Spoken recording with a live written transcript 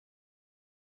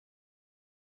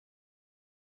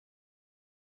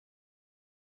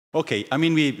Okay, I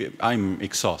mean, I'm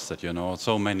exhausted, you know,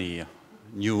 so many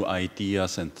new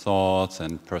ideas and thoughts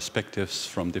and perspectives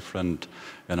from different,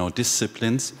 you know,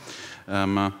 disciplines.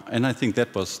 And I think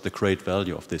that was the great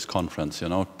value of this conference, you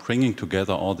know, bringing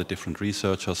together all the different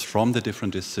researchers from the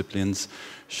different disciplines,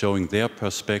 showing their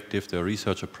perspective, their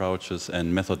research approaches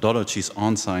and methodologies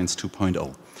on Science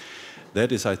 2.0.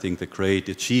 That is, I think, the great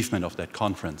achievement of that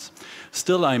conference.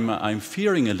 Still, I'm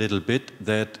fearing a little bit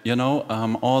that, you know,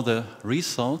 all the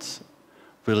results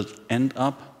will end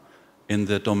up in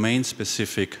the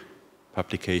domain-specific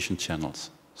publication channels,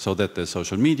 so that the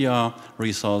social media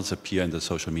results appear in the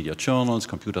social media journals,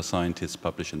 computer scientists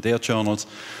publish in their journals,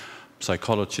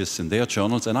 psychologists in their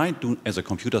journals, and I, as a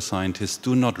computer scientist,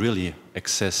 do not really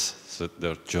access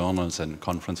the journals and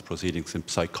conference proceedings in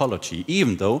psychology,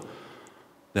 even though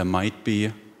there might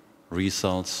be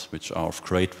results which are of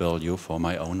great value for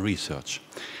my own research.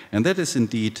 And that is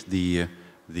indeed the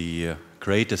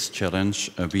greatest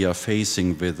challenge we are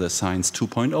facing with the Science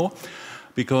 2.0,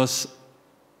 because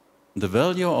the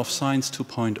value of Science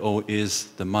 2.0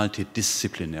 is the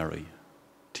multidisciplinarity,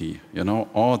 you know,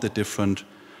 all the different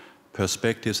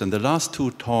perspectives. And the last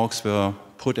two talks were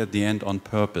put at the end on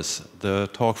purpose. The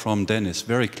talk from Dennis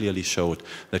very clearly showed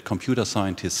that computer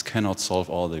scientists cannot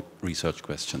solve all the research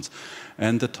questions.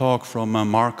 And the talk from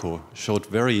Marco showed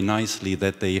very nicely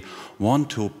that they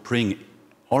want to bring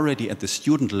already at the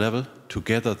student level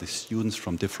together the students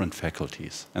from different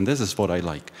faculties. And this is what I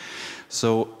like.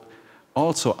 So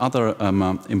also other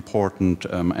important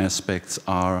aspects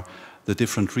are the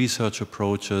different research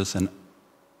approaches and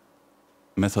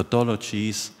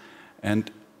methodologies. And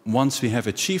once we have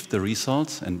achieved the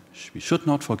results, and we should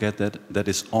not forget that, that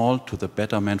is all to the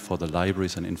betterment for the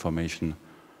libraries and information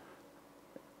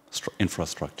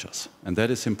infrastructures. And that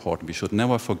is important. We should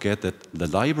never forget that the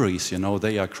libraries, you know,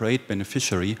 they are great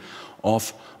beneficiary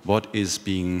of what is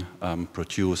being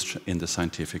produced in the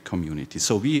scientific community.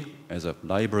 So we, as a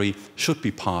library, should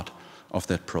be part of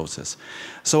that process.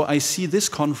 So I see this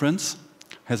conference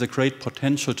has a great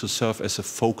potential to serve as a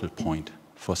focal point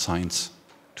for Science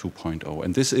 2.0.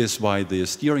 And this is why the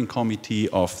steering committee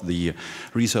of the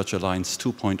Research Alliance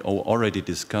 2.0 already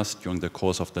discussed during the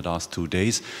course of the last 2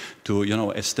 days to, you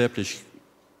know, establish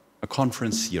a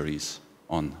conference series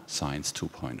on Science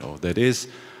 2.0. That is,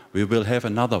 we will have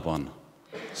another one,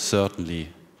 certainly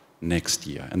next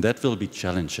year. And that will be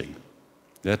challenging.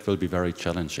 That will be very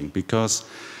challenging because,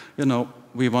 you know,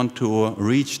 we want to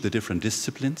reach the different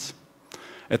disciplines.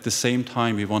 At the same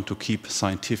time, we want to keep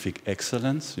scientific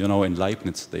excellence. You know, in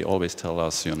Leibniz, they always tell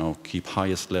us, you know, keep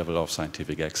highest level of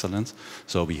scientific excellence.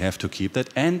 So we have to keep that.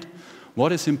 And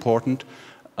what is important,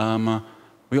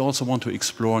 we also want to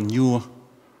explore new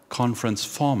conference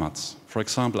formats. For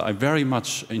example, I very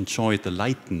much enjoyed the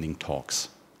lightning talks.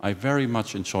 I very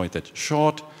much enjoyed that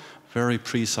short, very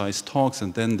precise talks,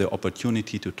 and then the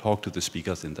opportunity to talk to the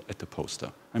speakers at the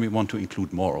poster. And we want to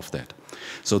include more of that.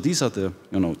 So these are the,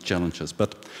 you know, challenges.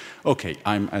 But okay,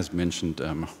 I'm, as mentioned,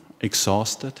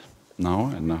 exhausted now,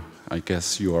 and I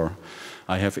guess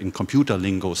I have in computer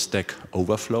lingo Stack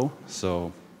Overflow.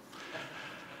 So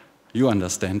you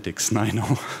understand Dixon, I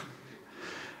know.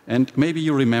 And maybe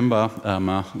you remember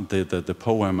the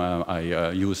poem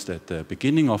I used at the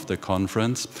beginning of the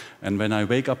conference. And when I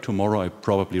wake up tomorrow, I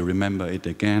probably remember it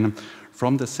again.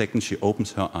 From the second she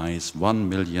opens her eyes, 1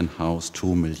 million hows,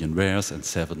 2 million wheres, and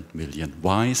 7 million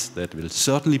whys. That will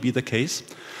certainly be the case.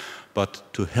 But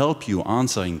to help you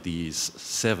answering these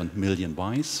 7 million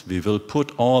whys, we will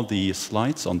put all the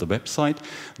slides on the website.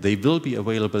 They will be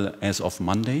available as of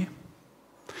Monday.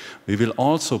 We will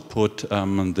also put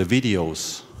the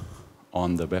videos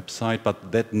on the website,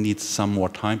 but that needs some more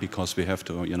time because we have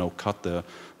to, you know, cut the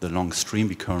long stream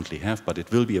we currently have, but it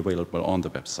will be available on the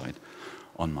website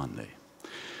on Monday.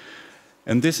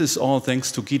 And this is all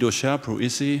thanks to Guido Scherp, who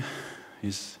is he?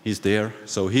 He's there.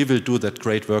 So he will do that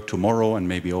great work tomorrow and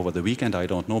maybe over the weekend, I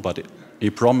don't know, but he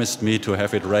promised me to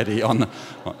have it ready on,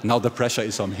 now the pressure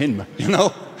is on him, you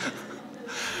know?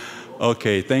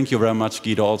 Okay, thank you very much,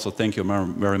 Guido. Also, thank you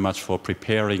very much for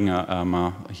preparing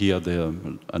here the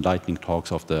lightning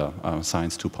talks of the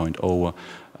Science 2.0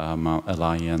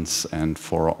 Alliance and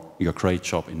for your great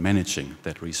job in managing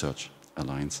that research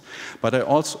alliance. But I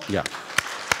also, yeah.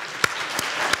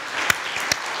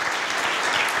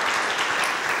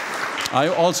 I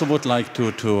also would like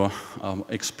to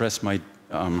express my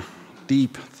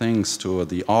deep thanks to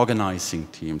the organizing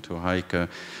team, to Heike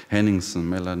Henningsen,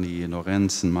 Melanie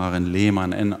Lorenzen, Maren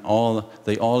Lehmann, and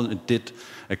they all did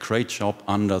a great job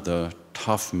under the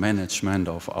tough management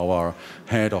of our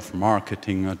head of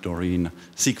marketing, Doreen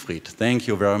Siegfried. Thank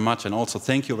you very much, and also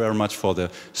thank you very much for the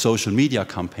social media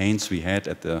campaigns we had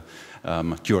at the,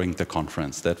 during the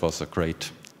conference. That was a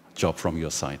great job from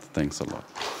your side. Thanks a lot.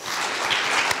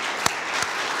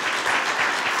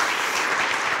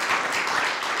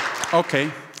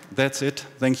 Okay, that's it.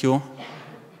 Thank you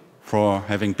for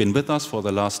having been with us for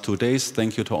the last 2 days.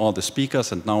 Thank you to all the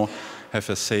speakers, and now have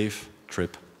a safe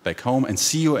trip back home, and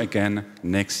see you again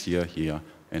next year here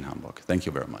in Hamburg. Thank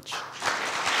you very much.